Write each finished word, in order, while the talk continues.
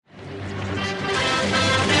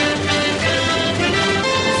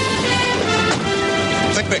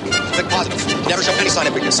sign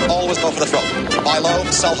of weakness. Always go for the throat. Buy low,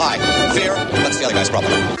 sell high. Fear, that's the other guy's problem.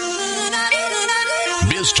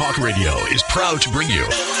 Biz Talk Radio is proud to bring you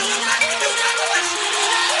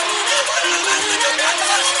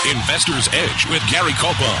Investor's Edge with Gary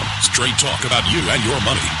Kaltbaum. Straight talk about you and your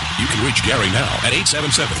money. You can reach Gary now at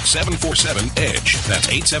 877-747-EDGE. That's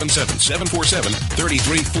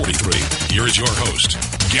 877-747-3343. Here is your host,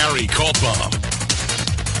 Gary Kaltbaum.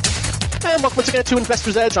 And welcome once again to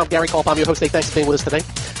Investor's Edge. I'm Gary Kaltbaum, your host. Hey, thanks for being with us today.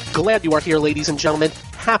 Glad you are here, ladies and gentlemen.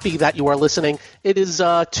 Happy that you are listening. It is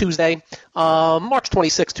Tuesday, March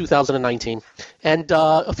 26, 2019. And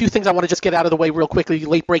a few things I want to just get out of the way real quickly.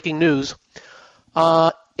 Late breaking news.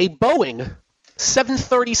 A Boeing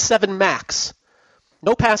 737 MAX.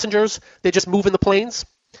 No passengers. They're just moving the planes.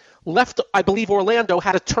 Left, I believe, Orlando.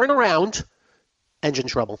 Had to turn around. Engine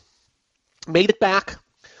trouble. Made it back.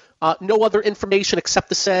 No other information except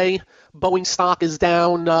to say Boeing stock is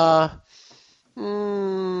down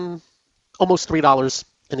almost $3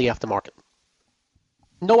 in the aftermarket.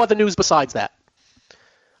 No other news besides that.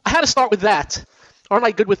 I had to start with that. Aren't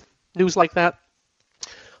I good with news like that?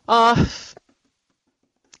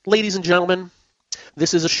 Ladies and gentlemen,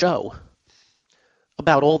 this is a show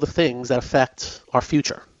about all the things that affect our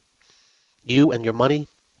future. You and your money,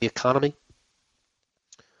 the economy.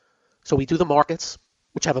 So we do the markets,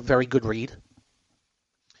 which have a very good read.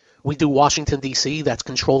 We do Washington, D.C., that's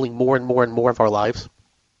controlling more and more and more of our lives.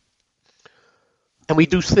 And we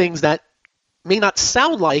do things that may not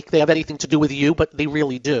sound like they have anything to do with you, but they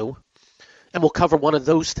really do. And we'll cover one of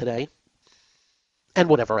those today, and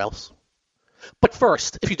whatever else. But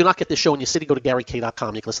first, if you do not get this show in your city, go to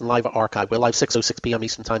GaryK.com. You can listen live or archive. We're live 6:06 p.m.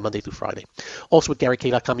 Eastern Time, Monday through Friday. Also at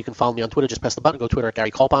GaryK.com, you can follow me on Twitter. Just press the button. Go to Twitter at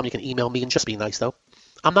Gary Kaltbaum. You can email me and just be nice, though.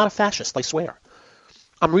 I'm not a fascist, I swear.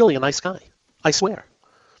 I'm really a nice guy. I swear.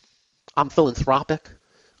 I'm philanthropic.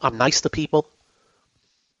 I'm nice to people.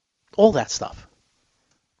 All that stuff.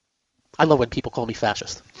 I love when people call me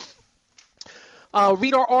fascist.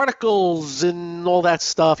 Read our articles and all that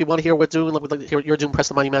stuff. You want to hear what we're doing, hear what you're doing, press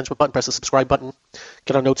the money management button, press the subscribe button.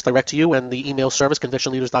 Get our notes direct to you and the email service,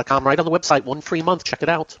 convictionleaders.com, right on the website. 1 free month. Check it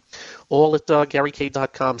out. All at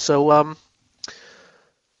GaryK.com. So,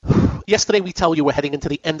 yesterday we tell you we're heading into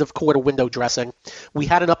the end of quarter window dressing. We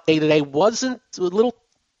had an update today.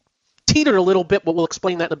 Teetered a little bit, but we'll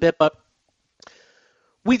explain that in a bit. But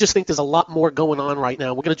we just think there's a lot more going on right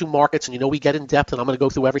now. We're going to do markets, and we get in depth, and I'm going to go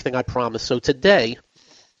through everything I promised. So today,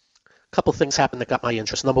 a couple of things happened that got my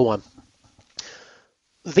interest. Number one,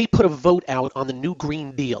 they put a vote out on the new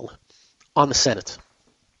Green Deal on the Senate.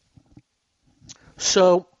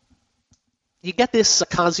 So you get this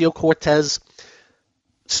Ocasio-Cortez.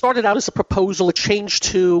 Started out as a proposal. It changed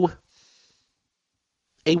to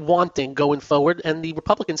a wanting going forward, and the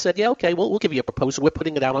Republicans said, yeah, okay, we'll give you a proposal. We're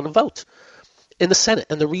putting it out on a vote in the Senate.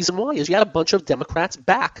 And the reason why is you had a bunch of Democrats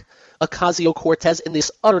back Ocasio-Cortez in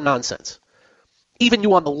this utter nonsense. Even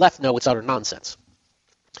you on the left know it's utter nonsense.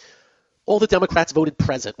 All the Democrats voted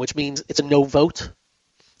present, which means it's a no vote.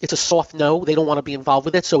 It's a soft no. They don't want to be involved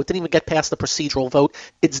with it, so it didn't even get past the procedural vote.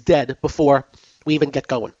 It's dead before we even get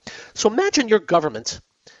going. So imagine your government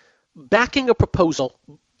backing a proposal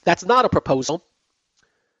that's not a proposal,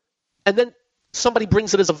 and then somebody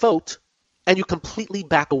brings it as a vote, and you completely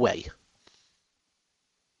back away.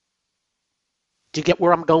 Do you get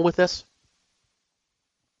where I'm going with this?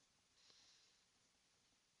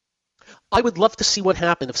 I would love to see what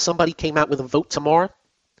happened if somebody came out with a vote tomorrow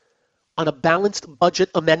on a balanced budget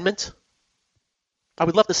amendment. I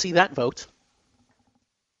would love to see that vote.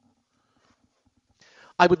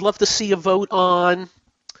 I would love to see a vote on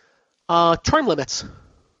term limits.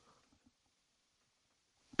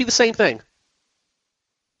 Be the same thing.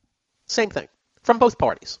 Same thing from both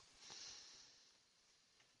parties.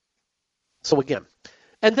 So again,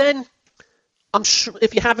 and then I'm sure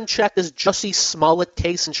if you haven't checked this Jussie Smollett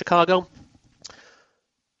case in Chicago,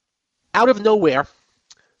 out of nowhere,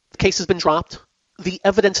 the case has been dropped. The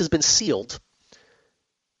evidence has been sealed.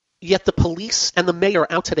 Yet the police and the mayor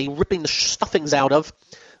are out today ripping the stuffings out of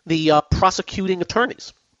the prosecuting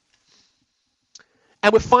attorneys.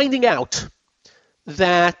 And we're finding out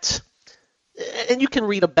that, and you can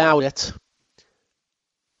read about it,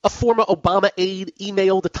 a former Obama aide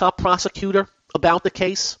emailed the top prosecutor about the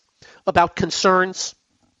case, about concerns.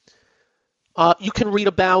 You can read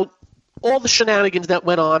about all the shenanigans that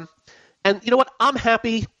went on. And you know what? I'm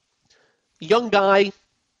happy. Young guy,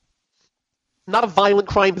 not a violent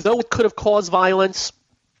crime, though it could have caused violence.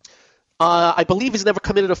 I believe he's never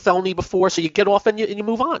committed a felony before, so you get off and you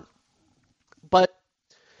move on. But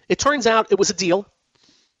it turns out it was a deal.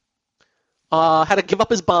 Had to give up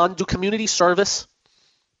his bond, do community service.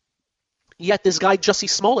 Yet this guy, Jussie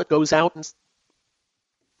Smollett, goes out and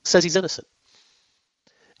says he's innocent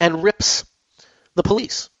and rips the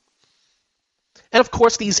police. And, of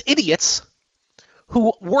course, these idiots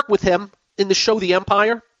who work with him in the show The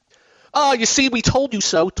Empire, oh, you see, we told you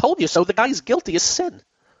so. Told you so. The guy's guilty as sin.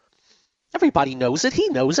 Everybody knows it. He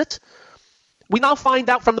knows it. We now find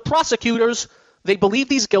out from the prosecutors they believed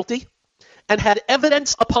he's guilty and had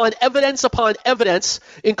evidence upon evidence upon evidence,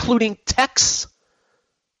 including texts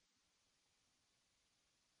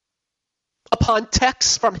upon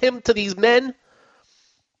texts from him to these men,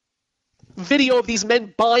 video of these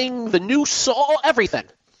men buying the new saw, everything.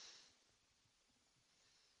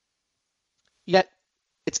 Yet,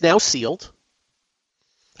 it's now sealed.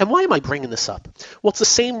 And why am I bringing this up? Well, it's the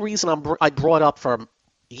same reason I brought up for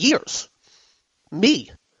years.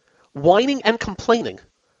 Me, whining and complaining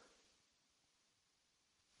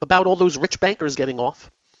about all those rich bankers getting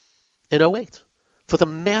off in '08 for the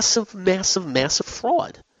massive, massive, massive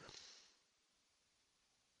fraud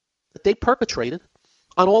that they perpetrated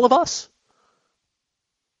on all of us.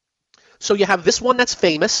 So you have this one that's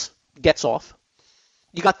famous, gets off.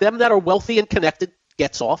 You got them that are wealthy and connected,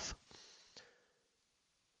 gets off.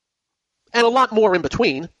 And a lot more in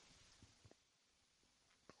between.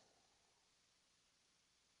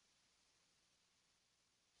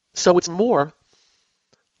 So it's more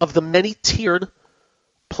of the many-tiered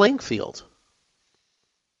playing field.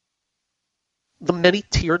 The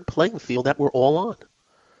many-tiered playing field that we're all on.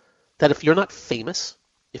 That if you're not famous,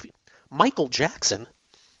 Michael Jackson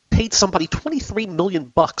paid somebody $23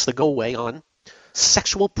 million to go away on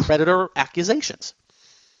sexual predator accusations.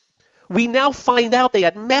 We now find out they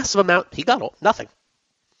had massive amount. He got off. Nothing.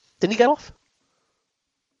 Didn't he get off?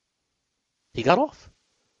 He got off.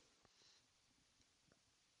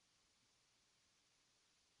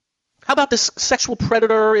 How about this sexual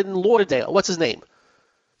predator in Lauderdale? What's his name?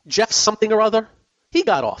 Jeff something or other? He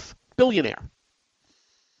got off. Billionaire.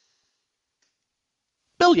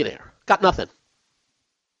 Got nothing.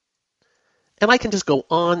 And I can just go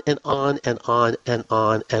on and on and on and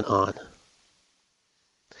on and on.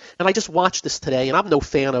 And I just watched this today, and I'm no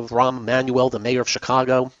fan of Rahm Emanuel, the mayor of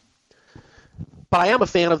Chicago. But I am a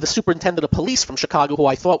fan of the superintendent of police from Chicago, who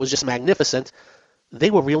I thought was just magnificent.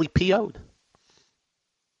 They were really PO'd.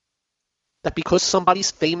 That because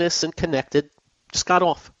somebody's famous and connected, just got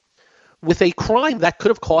off. With a crime that could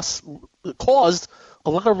have caused a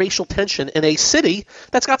lot of racial tension in a city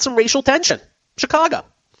that's got some racial tension. Chicago.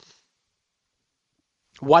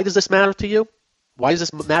 Why does this matter to you? Why does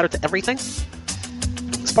this matter to everything?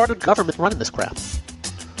 It's part of the government running this crap.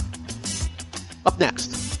 Up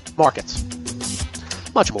next, markets.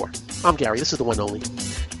 Much more. I'm Gary. This is the one and only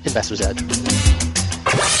Investor's Edge.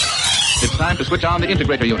 It's time to switch on the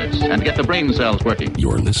integrator units and get the brain cells working.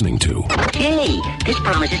 You're listening to Hey, this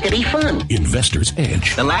promises to be fun. Investor's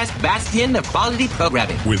Edge The last bastion of quality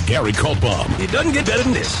programming. with Gary Kaltbaum. It doesn't get better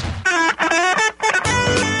than this.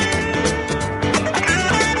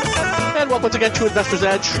 And welcome once again to Investor's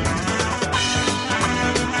Edge.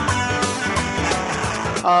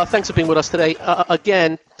 Thanks for being with us today.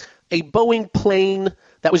 Again, a Boeing plane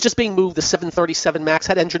that was just being moved, the 737 MAX,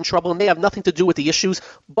 had engine trouble, and they have nothing to do with the issues,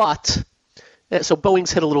 but so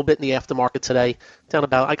Boeing's hit a little bit in the aftermarket today.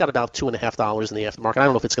 I got about $2.50 in the aftermarket. I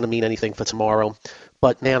don't know if it's going to mean anything for tomorrow,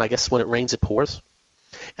 but man, I guess when it rains, it pours.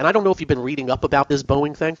 And I don't know if you've been reading up about this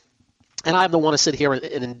Boeing thing, and I don't want to sit here and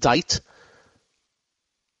indict,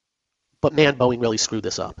 but man, Boeing really screwed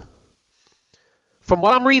this up. From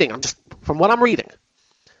what I'm reading,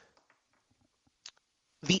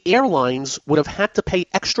 the airlines would have had to pay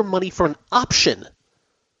extra money for an option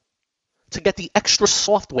to get the extra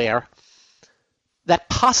software that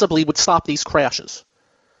possibly would stop these crashes.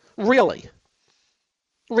 Really.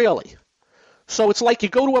 So it's like you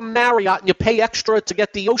go to a Marriott and you pay extra to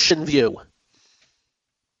get the ocean view.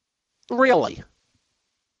 Really.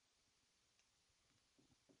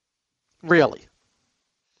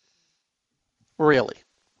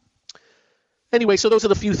 Anyway, so those are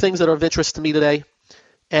the few things that are of interest to me today.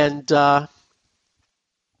 And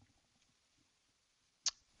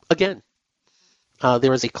again,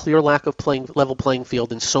 there is a clear lack of level playing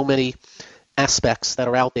field in so many aspects that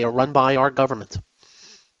are out there run by our government.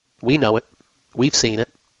 We know it. We've seen it.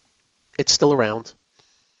 It's still around.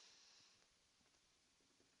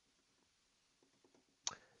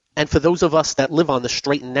 And for those of us that live on the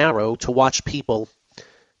straight and narrow, to watch people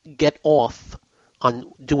get off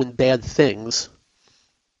on doing bad things,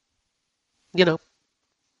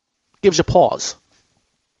 gives you pause.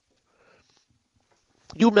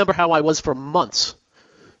 You remember how I was for months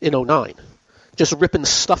in '09, just ripping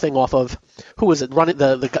stuffing off of, who was it, running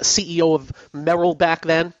the CEO of Merrill back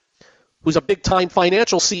then? who's a big-time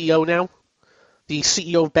financial CEO now, the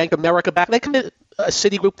CEO of Bank of America back,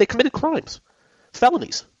 Citigroup, they committed crimes,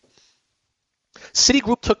 felonies.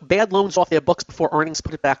 Citigroup took bad loans off their books before earnings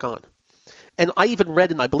put it back on. And I even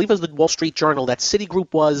read, and I believe it was the Wall Street Journal, that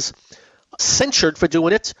Citigroup was censured for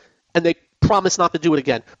doing it, and they promised not to do it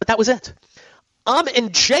again. But that was it. I'm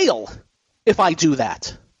in jail if I do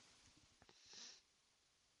that.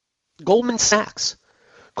 Goldman Sachs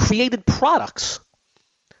created products,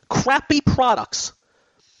 crappy products,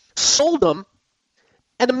 sold them,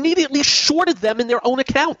 and immediately shorted them in their own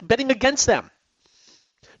account, betting against them,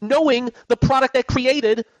 knowing the product they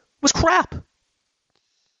created was crap.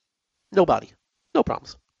 Nobody. No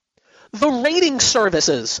problems. The rating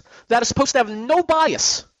services that are supposed to have no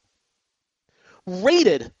bias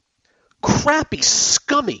rated crappy,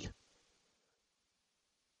 scummy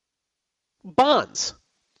bonds.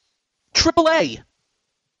 AAA.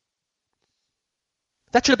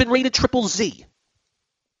 That should have been rated triple Z.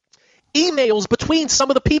 Emails between some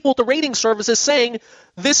of the people at the rating services saying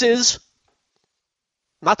this is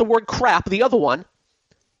not the word crap, the other one,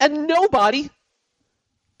 and nobody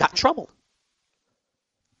got in trouble.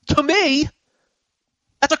 To me,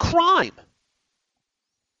 that's a crime.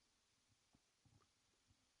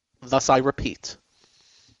 Thus, I repeat,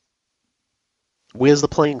 where's the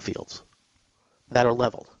playing fields that are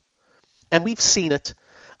leveled? And we've seen it.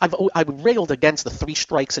 I've railed against the 3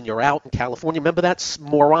 strikes and you're out in California. Remember that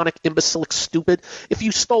moronic, imbecilic, stupid? If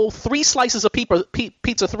you stole 3 slices of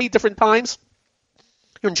pizza 3 different times,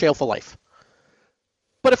 you're in jail for life.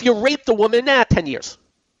 But if you raped a woman, 10 years.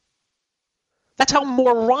 That's how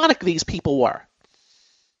moronic these people were.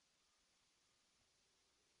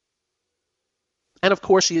 And of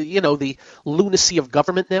course, you know, the lunacy of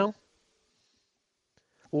government now.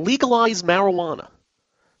 Legalize marijuana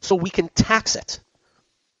so we can tax it.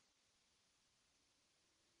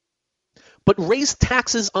 But raise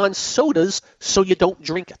taxes on sodas so you don't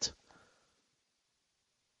drink it.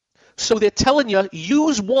 So they're telling you,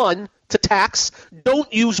 use one to tax,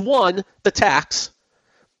 don't use one to tax.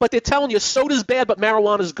 But they're telling you soda's bad, but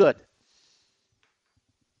marijuana's good.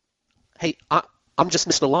 Hey, I'm just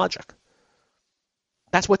Mr. Logic.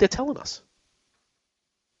 That's what they're telling us.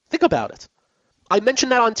 Think about it. I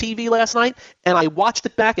mentioned that on TV last night, and I watched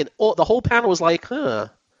it back, and the whole panel was like, I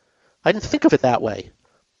didn't think of it that way.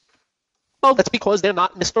 Well, that's because they're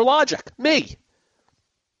not Mr. Logic, me.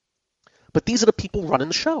 But these are the people running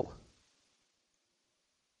the show.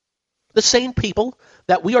 The same people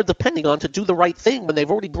that we are depending on to do the right thing when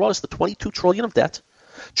they've already brought us the $22 trillion of debt,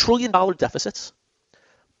 $1 trillion deficits,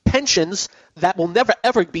 pensions that will never,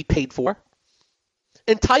 ever be paid for,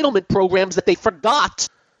 entitlement programs that they forgot.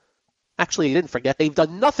 Actually, they didn't forget. They've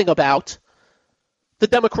done nothing about the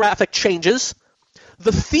demographic changes,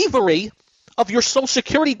 the thievery of your Social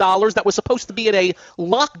Security dollars that was supposed to be in a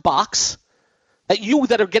lockbox. That you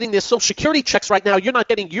that are getting their Social Security checks right now, you're not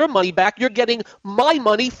getting your money back. You're getting my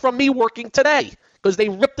money from me working today because they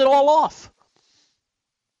ripped it all off.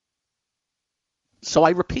 So I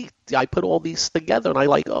repeat, I put all these together and I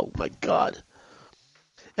like, oh my God.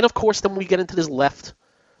 And of course, then we get into this left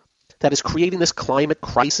that is creating this climate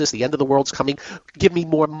crisis. The end of the world's coming. Give me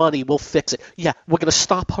more money. We'll fix it. Yeah, we're going to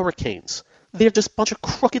stop hurricanes. They're just a bunch of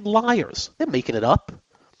crooked liars. They're making it up.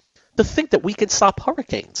 To think that we can stop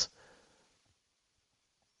hurricanes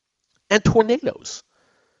and tornadoes,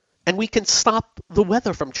 and we can stop the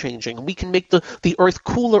weather from changing, and we can make the earth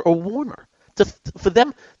cooler or warmer. For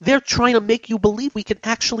them, they're trying to make you believe we can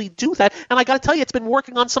actually do that. And I got to tell you, it's been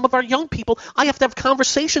working on some of our young people. I have to have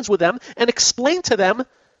conversations with them and explain to them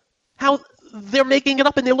how they're making it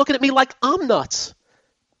up, and they're looking at me like I'm nuts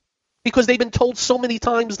because they've been told so many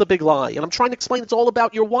times the big lie. And I'm trying to explain it's all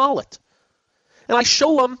about your wallet. And I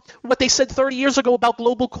show them what they said 30 years ago about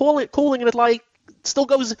global cooling, and it's like, still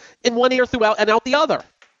goes in one ear throughout and out the other.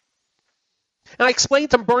 And I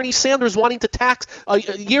explained to Bernie Sanders wanting to tax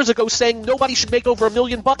years ago, saying nobody should make over $1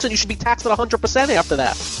 million and you should be taxed at 100% after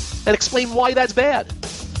that, and explain why that's bad.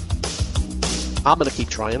 I'm going to keep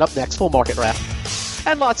trying. Up next, Full Market Wrap.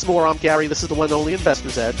 And lots more. I'm Gary. This is the one and only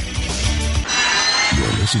Investor's Edge. You're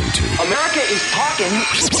listening to America is talking.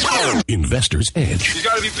 Investor's Edge He's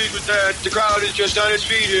got to be pleased with that. The crowd is just on its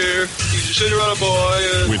feet here. He's a Cinderella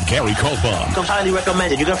boy. with Gary Kaltbaum. Comes highly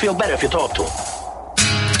recommended. You're going to feel better if you talk to him.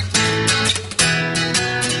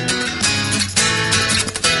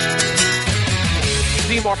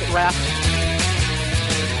 The Market Wrap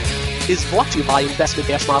is brought to you by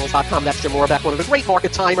investment-models.com. That's Jim Rohrbeck, one of the great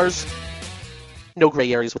market timers. No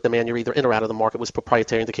gray areas with the man. You're either in or out of the market with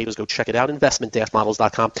proprietary indicators. Go check it out,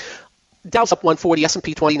 investment-models.com. Dow's up 140,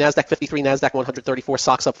 S&P 20, NASDAQ 53, NASDAQ 134,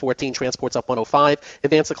 stocks up 14, transports up 105.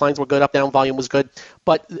 Advanced declines were good, up, down, volume was good.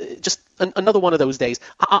 But just another one of those days.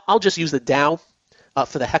 I'll just use the Dow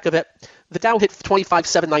for the heck of it. The Dow hit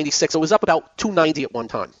 25,796. It was up about 290 at one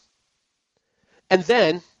time. And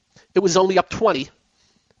then it was only up 20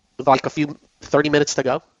 with like 30 minutes to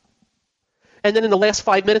go. And then in the last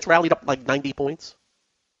 5 minutes, rallied up like 90 points.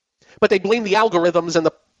 But they blame the algorithms and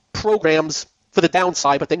the programs for the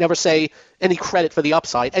downside, but they never say any credit for the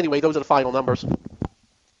upside. Anyway, those are the final numbers.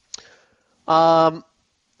 What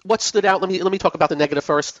stood out? Let me talk about the negative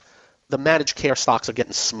first. The managed care stocks are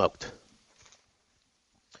getting smoked.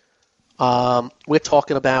 We're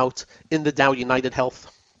talking about in the Dow United Health,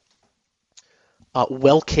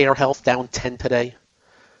 WellCare Health down 10 today,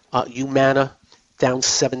 Humana down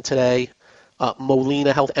 7 today,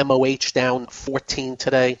 Molina Health, MOH down 14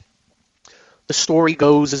 today. The story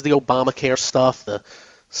goes is the Obamacare stuff.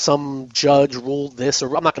 Some judge ruled this,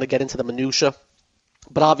 or I'm not going to get into the minutia,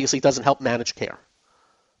 but obviously it doesn't help managed care.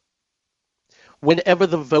 Whenever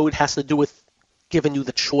the vote has to do with giving you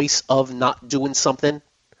the choice of not doing something,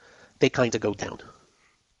 they kind of go down.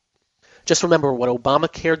 Just remember what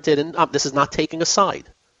Obamacare did, and this is not taking a side.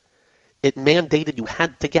 It mandated you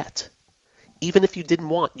had to get. Even if you didn't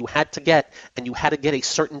want, you had to get, and you had to get a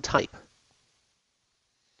certain type.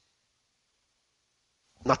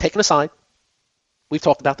 Not taking a side. We've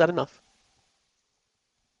talked about that enough.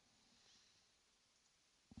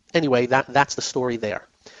 Anyway, that's the story there.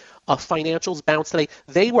 Financials bounced today.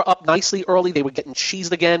 They were up nicely early. They were getting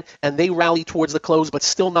cheesed again, and they rallied towards the close, but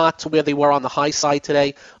still not to where they were on the high side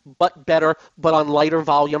today, but better, but on lighter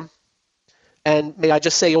volume. And may I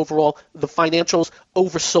just say overall, the financials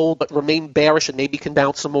oversold but remain bearish and maybe can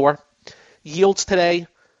bounce some more. Yields today,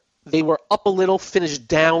 they were up a little, finished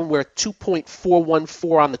down. We're at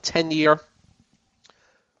 2.414 on the 10-year.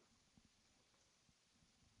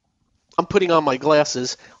 I'm putting on my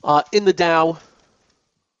glasses. In the Dow,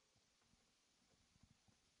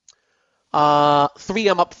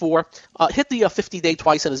 3M up 4. Hit the 50-day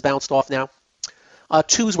twice and has bounced off now.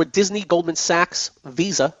 Twos were Disney, Goldman Sachs,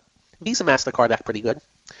 Visa. Visa MasterCard act pretty good.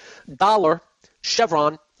 Dollar,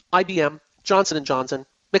 Chevron, IBM, Johnson & Johnson,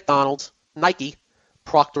 McDonald's, Nike,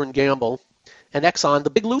 Procter & Gamble, and Exxon. The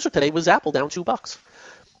big loser today was Apple, down $2.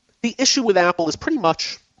 The issue with Apple is pretty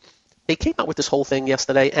much they came out with this whole thing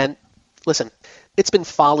yesterday, and listen, it's been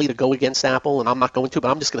folly to go against Apple, and I'm not going to, but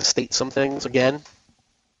I'm just going to state some things again.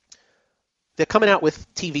 They're coming out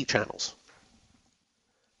with TV channels.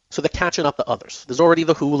 So they're catching up to others. There's already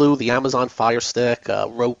the Hulu, the Amazon Fire Stick,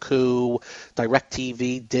 Roku,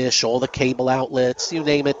 DirecTV, Dish, all the cable outlets, you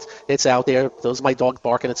name it, it's out there. Those are my dogs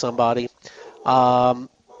barking at somebody. So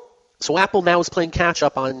Apple now is playing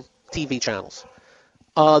catch-up on TV channels.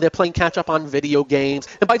 They're playing catch-up on video games.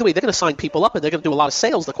 And by the way, they're going to sign people up and they're going to do a lot of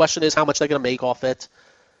sales. The question is how much they're going to make off it.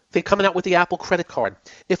 They're coming out with the Apple credit card.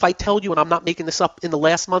 If I tell you, and I'm not making this up, in the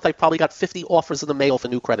last month I probably got 50 offers in the mail for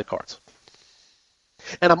new credit cards.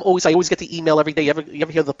 And I always get the email every day. You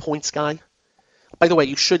ever hear the Points Guy? By the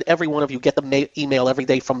way, every one of you get the email every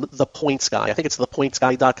day from the Points Guy. I think it's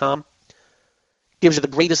thepointsguy.com. Gives you the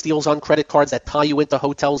greatest deals on credit cards that tie you into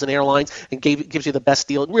hotels and airlines and gives you the best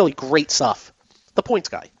deal. Really great stuff. The Points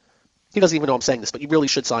Guy. He doesn't even know I'm saying this, but you really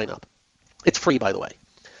should sign up. It's free, by the way.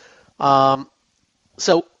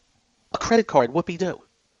 So a credit card, whoopee-doo.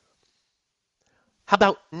 How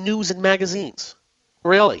about news and magazines?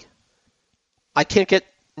 Really? I can't get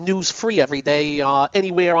news free every day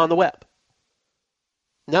anywhere on the web.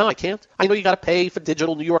 No, I can't. I know you got to pay for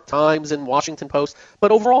digital New York Times and Washington Post,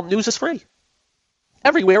 but overall, news is free.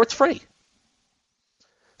 Everywhere it's free.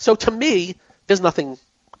 So to me, there's nothing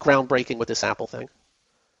groundbreaking with this Apple thing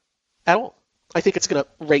at all. I think it's going to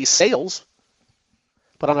raise sales,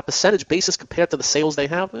 but on a percentage basis compared to the sales they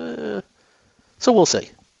have, so we'll see.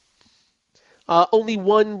 Only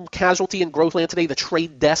one casualty in Growthland today, the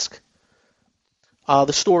Trade Desk.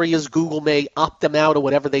 The story is Google may opt them out or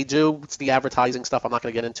whatever they do. It's the advertising stuff. I'm not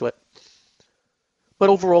going to get into it. But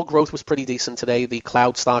overall, growth was pretty decent today. The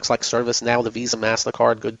cloud stocks like ServiceNow, the Visa,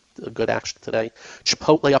 MasterCard, good action today.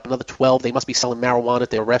 Chipotle up another 12. They must be selling marijuana at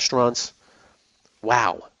their restaurants.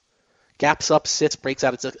 Wow. Gaps up, sits, breaks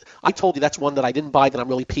out. I told you that's one that I didn't buy that I'm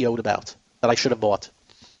really PO'd about, that I should have bought.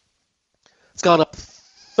 It's gone up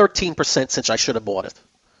 13% since I should have bought it.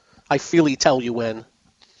 I freely tell you when.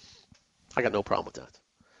 I got no problem with that.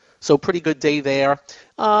 So pretty good day there.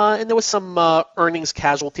 And there was some earnings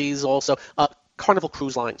casualties also. Carnival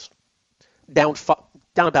Cruise Lines, down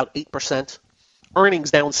about 8%. Earnings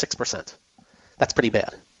down 6%. That's pretty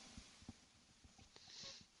bad.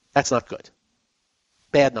 That's not good.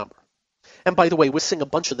 Bad number. And by the way, we're seeing a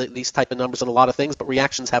bunch of these type of numbers on a lot of things, but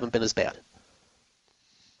reactions haven't been as bad.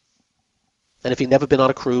 And if you've never been on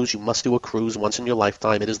a cruise, you must do a cruise once in your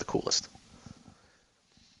lifetime. It is the coolest.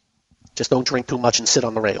 Just don't drink too much and sit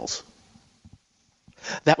on the rails.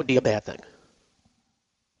 That would be a bad thing.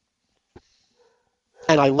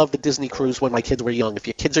 And I love the Disney cruise when my kids were young. If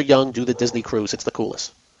your kids are young, do the Disney cruise. It's the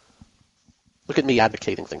coolest. Look at me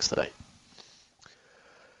advocating things today.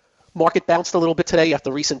 Market bounced a little bit today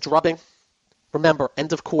after recent drubbing. Remember,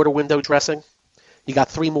 end of quarter window dressing. You got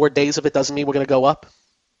 3 more days of it. Doesn't mean we're going to go up.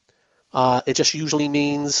 It just usually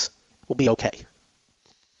means we'll be okay.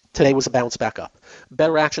 Today was a bounce back up.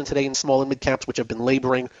 Better action today in small and mid caps, which have been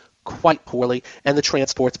laboring quite poorly, and the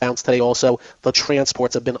transports bounced today also. The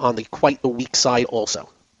transports have been on quite the weak side also.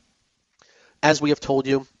 As we have told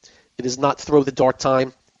you, it is not throw the dart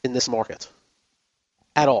time in this market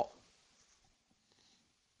at all,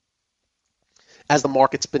 as the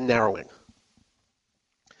market's been narrowing.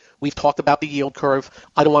 We've talked about the yield curve.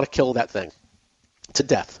 I don't want to kill that thing to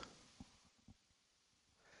death.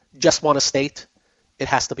 Just want to state it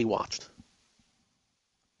has to be watched.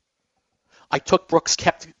 I took Brooks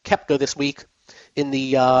Koepka this week in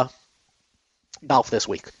the golf this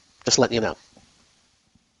week. Just letting you know.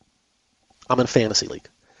 I'm in a fantasy league.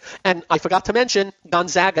 And I forgot to mention,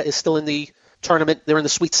 Gonzaga is still in the tournament. They're in the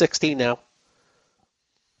Sweet 16 now.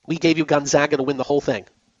 We gave you Gonzaga to win the whole thing.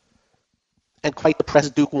 And quite the press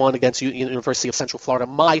Duke won against University of Central Florida,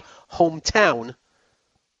 my hometown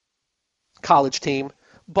college team.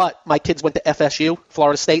 But my kids went to FSU,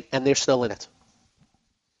 Florida State, and they're still in it.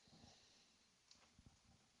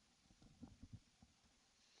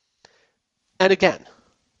 And again,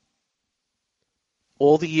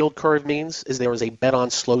 all the yield curve means is there is a bet on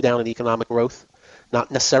slowdown in economic growth,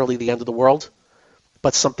 not necessarily the end of the world,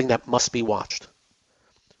 but something that must be watched.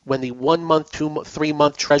 When the 1 month, 2 month, 3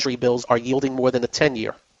 month Treasury bills are yielding more than the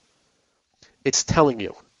 10-year, it's telling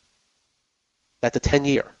you that the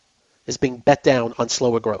 10-year is being bet down on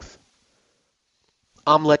slower growth.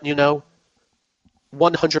 I'm letting you know,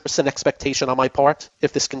 100% expectation on my part,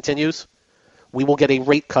 if this continues, we will get a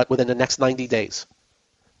rate cut within the next 90 days.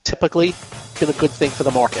 Typically, been a good thing for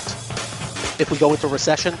the market. If we go into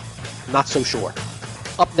recession, not so sure.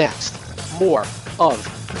 Up next, more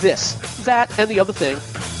of this, that, and the other thing.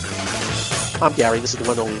 I'm Gary. This is the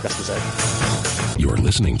one and only Investor's Edge. You're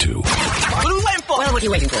listening to What are we waiting for? What are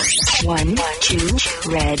you waiting for? 1,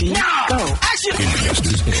 2, ready, go. Action!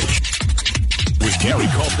 Investor's Edge with Gary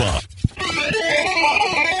Kaltbaum.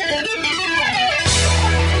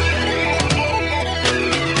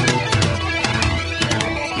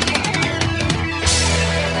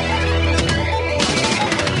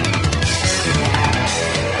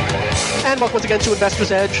 And welcome once again to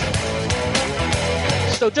Investor's Edge.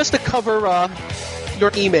 So just to cover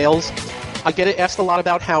your emails, I get asked a lot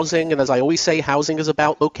about housing, and as I always say, housing is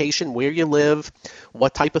about location, where you live,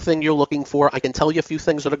 what type of thing you're looking for. I can tell you a few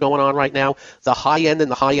things that are going on right now. The high-end and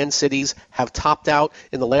the high-end cities have topped out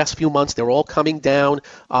in the last few months. They're all coming down,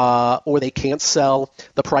 or they can't sell.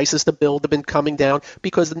 The prices to build have been coming down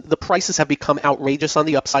because the prices have become outrageous on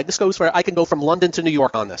the upside. This goes where I can go from London to New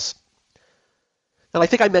York on this. And I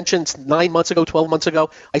think I mentioned 9 months ago, 12 months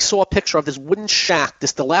ago, I saw a picture of this wooden shack,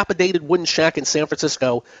 this dilapidated wooden shack in San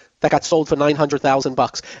Francisco that got sold for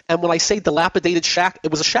 $900,000. And when I say dilapidated shack, it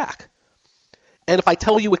was a shack. And if I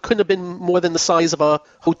tell you it couldn't have been more than the size of a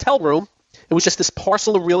hotel room, it was just this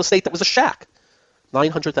parcel of real estate that was a shack.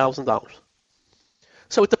 $900,000.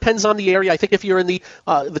 So it depends on the area. I think if you're in the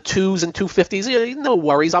 2s and 250s, no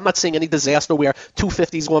worries. I'm not seeing any disaster where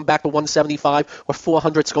 250s going back to 175 or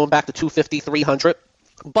 400s going back to 250, 300.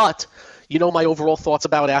 But you know my overall thoughts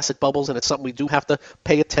about asset bubbles, and it's something we do have to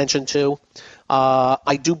pay attention to.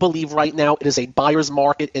 I do believe right now it is a buyer's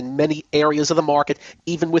market in many areas of the market,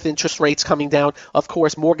 even with interest rates coming down. Of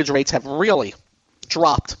course, mortgage rates have really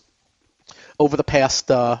dropped over the past,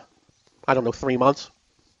 3 months.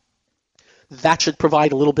 That should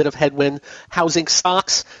provide a little bit of headwind. Housing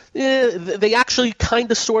stocks, they actually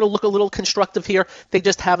kind of sort of look a little constructive here. They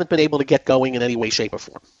just haven't been able to get going in any way, shape, or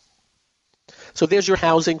form. So there's your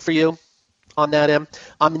housing for you on that end.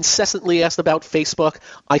 I'm incessantly asked about Facebook.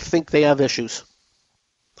 I think they have issues.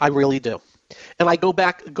 I really do. And I go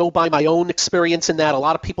by my own experience in that. A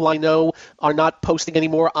lot of people I know are not posting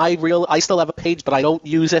anymore. I still have a page, but I don't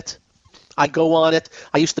use it. I go on it.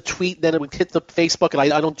 I used to tweet, then it would hit the Facebook, and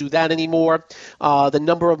I don't do that anymore. The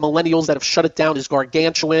number of millennials that have shut it down is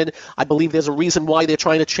gargantuan. I believe there's a reason why they're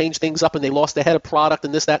trying to change things up, and they lost the head of product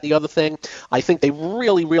and this, that, and the other thing. I think they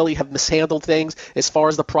really, really have mishandled things as far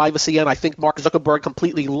as the privacy, and I think Mark Zuckerberg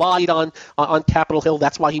completely lied on Capitol Hill.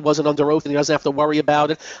 That's why he wasn't under oath, and he doesn't have to worry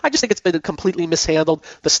about it. I just think it's been completely mishandled.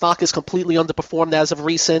 The stock is completely underperformed as of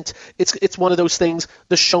recent. It's one of those things,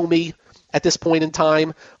 the show me at this point in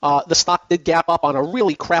time. The stock did gap up on a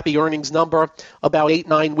really crappy earnings number about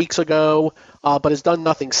 8-9 weeks ago, but has done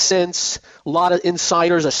nothing since. A lot of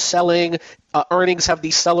insiders are selling. Earnings have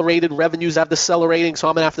decelerated. Revenues have decelerating, so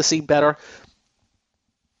I'm going to have to see better.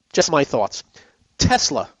 Just my thoughts.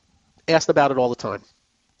 Tesla, asked about it all the time.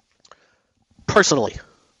 Personally,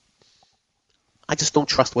 I just don't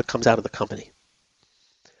trust what comes out of the company.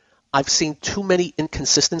 I've seen too many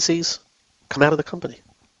inconsistencies come out of the company.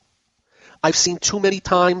 I've seen too many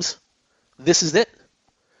times, this is it,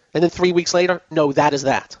 and then 3 weeks later, no, that is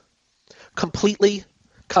that. Completely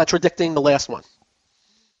contradicting the last one.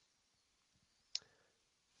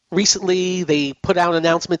 Recently, they put out an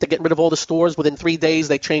announcement they're getting rid of all the stores. Within 3 days,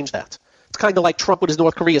 they changed that. It's kind of like Trump with his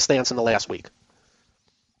North Korea stance in the last week.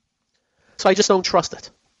 So I just don't trust it.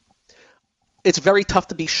 It's very tough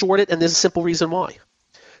to be shorted, and there's a simple reason why.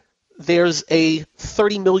 There's a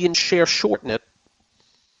 30 million share short in it,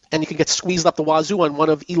 and you can get squeezed up the wazoo on one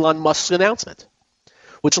of Elon Musk's announcement,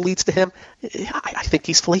 which leads to him, I think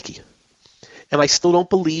he's flaky. And I still don't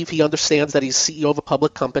believe he understands that he's CEO of a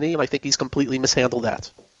public company, and I think he's completely mishandled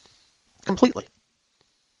that. Completely.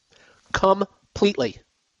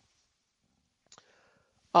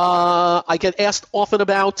 I get asked often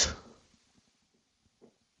about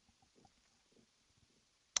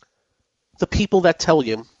the people that tell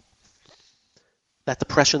you that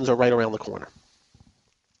depressions are right around the corner.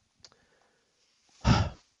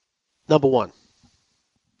 Number one,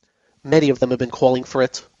 many of them have been calling for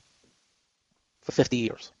it for 50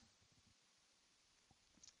 years.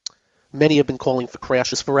 Many have been calling for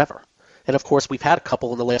crashes forever. And of course, we've had a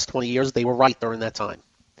couple in the last 20 years. They were right during that time.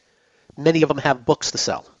 Many of them have books to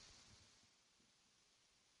sell.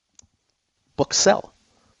 Books sell.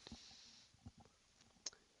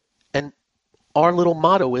 And our little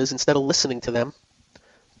motto is, instead of listening to them,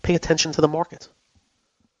 pay attention to the market.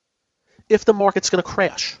 If the market's going to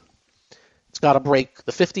crash, it's got to break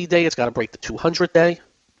the 50-day, it's got to break the 200-day.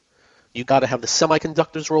 You got to have the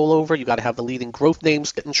semiconductors roll over, you got to have the leading growth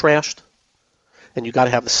names getting trashed, and you got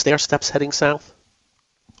to have the stair steps heading south.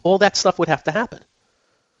 All that stuff would have to happen.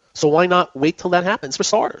 So why not wait till that happens for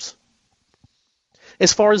starters?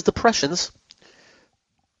 As far as depressions,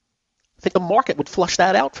 I think the market would flush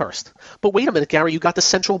that out first. But wait a minute, Gary, you got the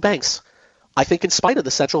central banks. I think in spite of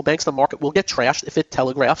the central banks, the market will get trashed if it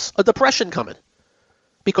telegraphs a depression coming.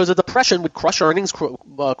 Because a depression would crush earnings,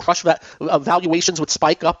 crush valuations would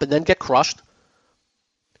spike up and then get crushed.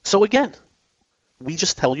 So again, we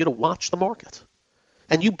just tell you to watch the market.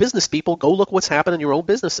 And you business people, go look what's happening in your own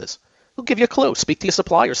businesses. We'll give you a clue. Speak to your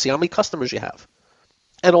suppliers. See how many customers you have.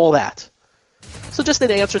 And all that. So just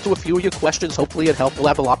an answer to a few of your questions. Hopefully it helped. We'll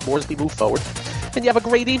have a lot more as we move forward. And you have a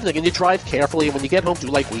great evening, and you drive carefully. And when you get home, do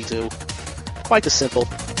like we do. Quite as simple.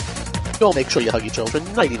 You all make sure you hug your children.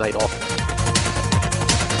 Nighty-night all.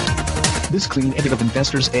 This clean edit of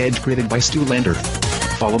Investor's Edge created by Stoolander.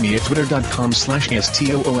 Follow me at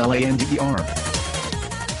twitter.com/STOOLANDER.